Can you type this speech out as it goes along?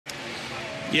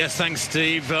Yes, thanks,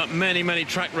 Steve. Many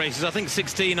track races. I think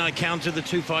 16 I counted. The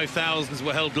 2 5,000s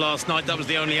were held last night. That was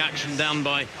the only action down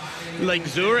by Lake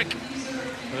Zürich.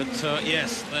 But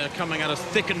yes, they're coming at us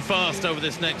thick and fast over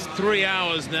this next 3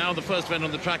 hours now. The first event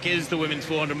on the track is the women's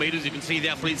 400 metres. You can see the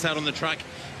athletes out on the track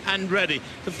and ready.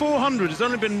 The 400 has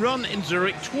only been run in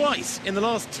Zurich twice in the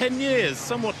last 10 years.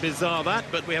 Somewhat bizarre that,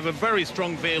 but we have a very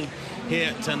strong field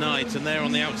here tonight. And there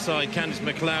on the outside, Candice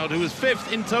McCleod, who was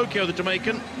 5th in Tokyo, the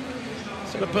Jamaican.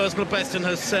 Set a personal best in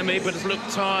her semi, but has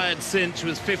looked tired since. She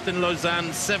was 5th in Lausanne,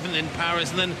 7th in Paris,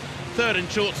 and then 3rd in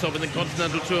Showdown in the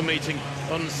Continental Tour meeting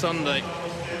on Sunday.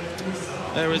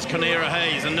 There is Quanera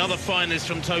Hayes, another finalist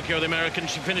from Tokyo, the American.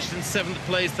 She finished in 7th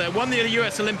place there, won the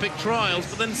US Olympic trials,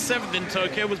 but then 7th in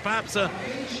Tokyo was perhaps a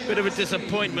bit of a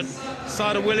disappointment.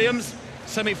 Sada Williams,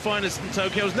 semi-finalist in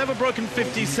Tokyo, has never broken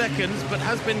 50 seconds, but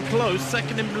has been close.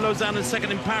 2nd in Lausanne and 2nd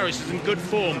in Paris. Is in good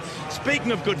form.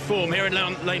 Speaking of good form, here in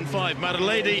lane 5,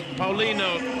 Marileidy,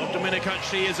 Paulino of Dominican,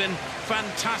 she is in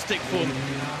fantastic form.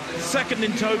 2nd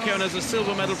in Tokyo and has a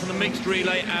silver medal from the mixed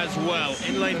relay as well.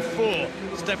 In lane 4,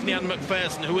 Stephanie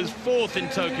McPherson, who was 4th in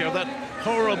Tokyo, that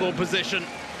horrible position,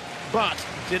 but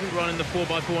didn't run in the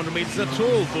 4x400 metres at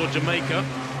all for Jamaica.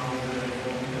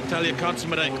 Natalia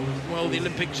Kaczmarek, well, the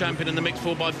Olympic champion in the mixed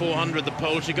 4x400, the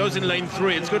pole. She goes in lane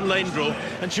 3, it's good lane draw,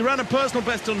 and she ran a personal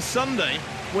best on Sunday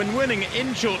when winning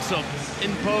in Showdown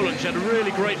in Poland. She had a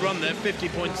really great run there,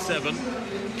 50.7.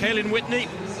 Kaylin Whitney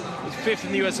was 5th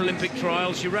in the US Olympic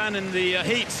trials. She ran in the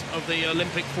heats of the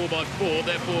Olympic 4x4,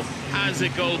 therefore has a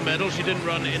gold medal. She didn't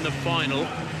run in the final.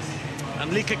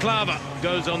 And Lieke Klaver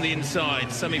goes on the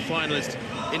inside, semi-finalist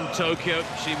in Tokyo.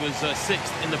 She was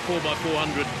 6th in the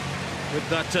 4x400 with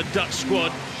that Dutch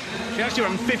squad. She actually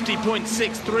ran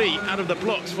 50.63 out of the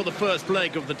blocks for the first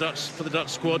leg of the Dutch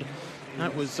squad.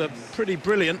 That was pretty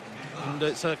brilliant, and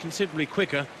it's considerably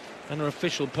quicker than her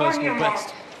official personal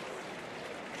best.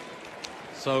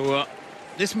 So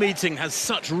this meeting has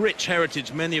such rich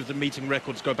heritage. Many of the meeting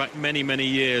records go back many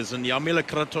years, and Jarmila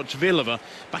Kratochvilova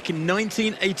back in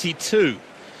 1982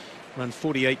 ran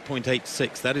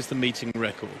 48.86. That is the meeting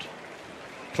record.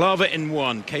 Klaver in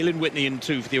 1, Kaylin Whitney in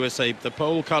 2 for the USA. The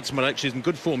Pole, Kaczmarek, she's in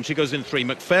good form. She goes in 3.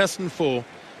 McPherson 4.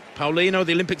 Paulino,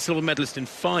 the Olympic silver medalist, in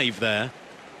 5 there.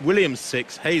 Williams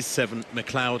 6. Hayes 7.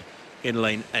 McCleod in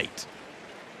lane 8.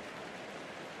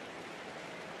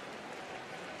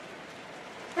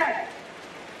 Now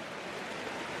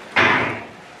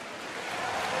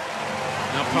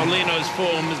Paulino's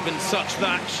form has been such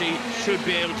that she should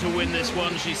be able to win this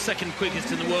one. She's 2nd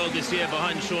quickest in the world this year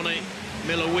behind Shawnee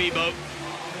Miller-Weibo.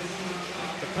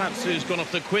 Perhaps who's gone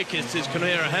off the quickest is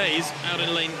Quanera Hayes out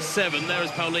in lane 7. There is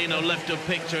Paulino left of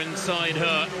picture. Inside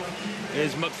her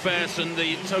is McPherson,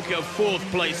 the Tokyo 4th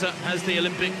placer, has the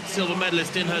Olympic silver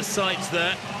medalist in her sights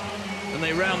there. And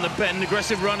they round the bend.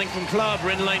 Aggressive running from Klaver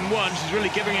in lane 1. She's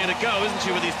really giving it a go, isn't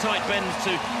she, with these tight bends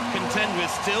to contend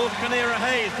with still. Quanera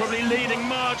Hayes probably leading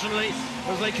marginally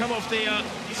as they come off the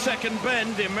 2nd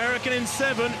bend. The American in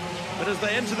 7. But as they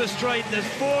enter the straight, there's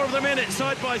 4 of them in it,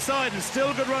 side by side, and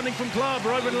still good running from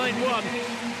Klaver over in lane 1.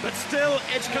 But still,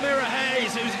 it's Quanera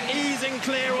Hayes who's easing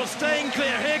clear or staying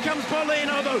clear. Here comes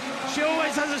Paulino, though. She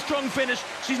always has a strong finish.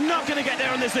 She's not going to get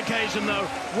there on this occasion, though.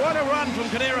 What a run from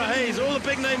Quanera Hayes. All the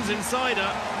big names inside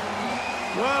her.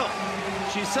 Well,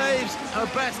 she saves her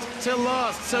best till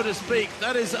last, so to speak.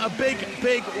 That is a big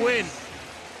win.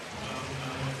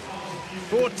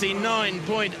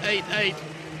 49.88.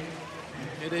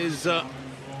 It is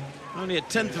only a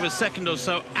 1/10 of a second or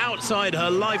so outside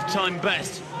her lifetime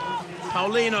best.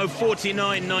 Paulino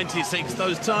 49.96,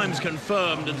 those times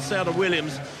confirmed, and Sada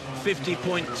Williams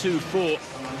 50.24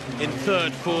 in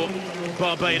 3rd for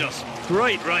Barbados.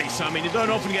 Great race. I mean, you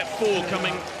don't often get 4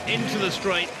 coming into the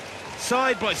straight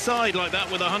side by side like that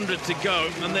with 100 to go,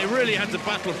 and they really had to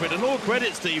battle for it. And all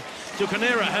credit, Steve, to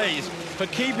Quanera Hayes for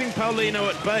keeping Paulino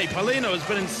at bay. Paulino has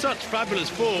been in such fabulous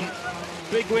form.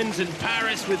 Big wins in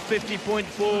Paris with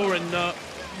 50.4, and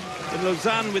in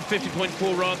Lausanne with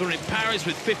 50.4 rather, and in Paris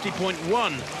with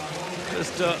 50.1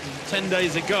 just 10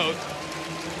 days ago.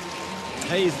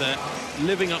 Hayes there,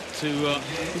 living up to the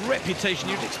reputation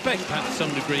you'd expect, perhaps to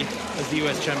some degree, as the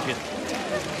US champion.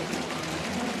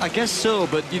 I guess so,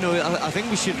 but, you know, I think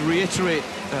we should reiterate,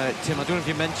 Tim, I don't know if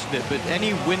you mentioned it, but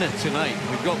any winner tonight,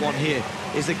 we've got one here,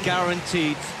 is a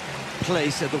guaranteed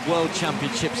place at the World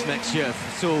Championships next year.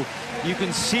 So you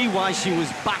can see why she was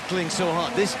battling so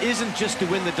hard. This isn't just to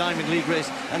win the Diamond League race,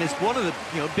 and it's one of the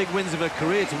big wins of her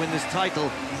career to win this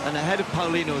title, and ahead of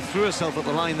Paulino, threw herself at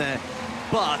the line there.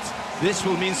 But this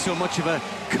will mean so much of her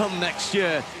come next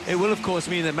year. It will, of course,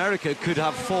 mean America could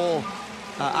have 4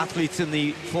 athletes in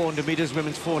the 400 meters,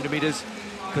 women's 400 meters,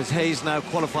 because Hayes now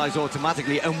qualifies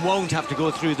automatically and won't have to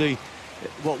go through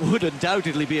what would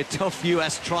undoubtedly be a tough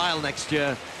US trial next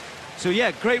year. So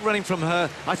yeah, great running from her.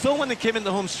 I thought when they came in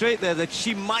the home straight there that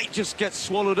she might just get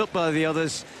swallowed up by the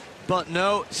others, but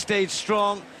no, stayed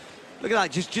strong. Look at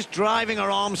that, just driving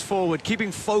her arms forward,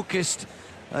 keeping focused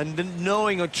and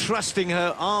knowing or trusting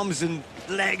her arms and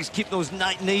legs, keep those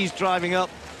knees driving up,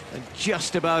 and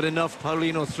just about enough.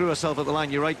 Paulino threw herself at the line.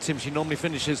 You're right, Tim, she normally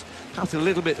finishes perhaps a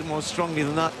little bit more strongly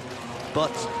than that,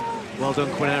 but well done,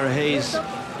 Quanera Hayes.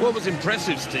 What was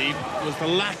impressive, Steve, was the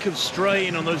lack of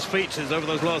strain on those features over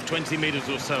those last 20 metres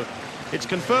or so. It's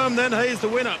confirmed then, Hayes the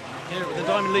winner here at the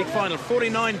Diamond League final.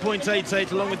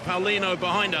 49.88 along with Paulino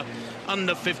behind her,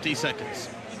 under 50 seconds.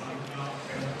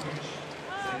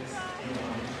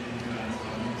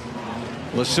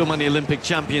 Well, so many Olympic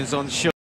champions on show.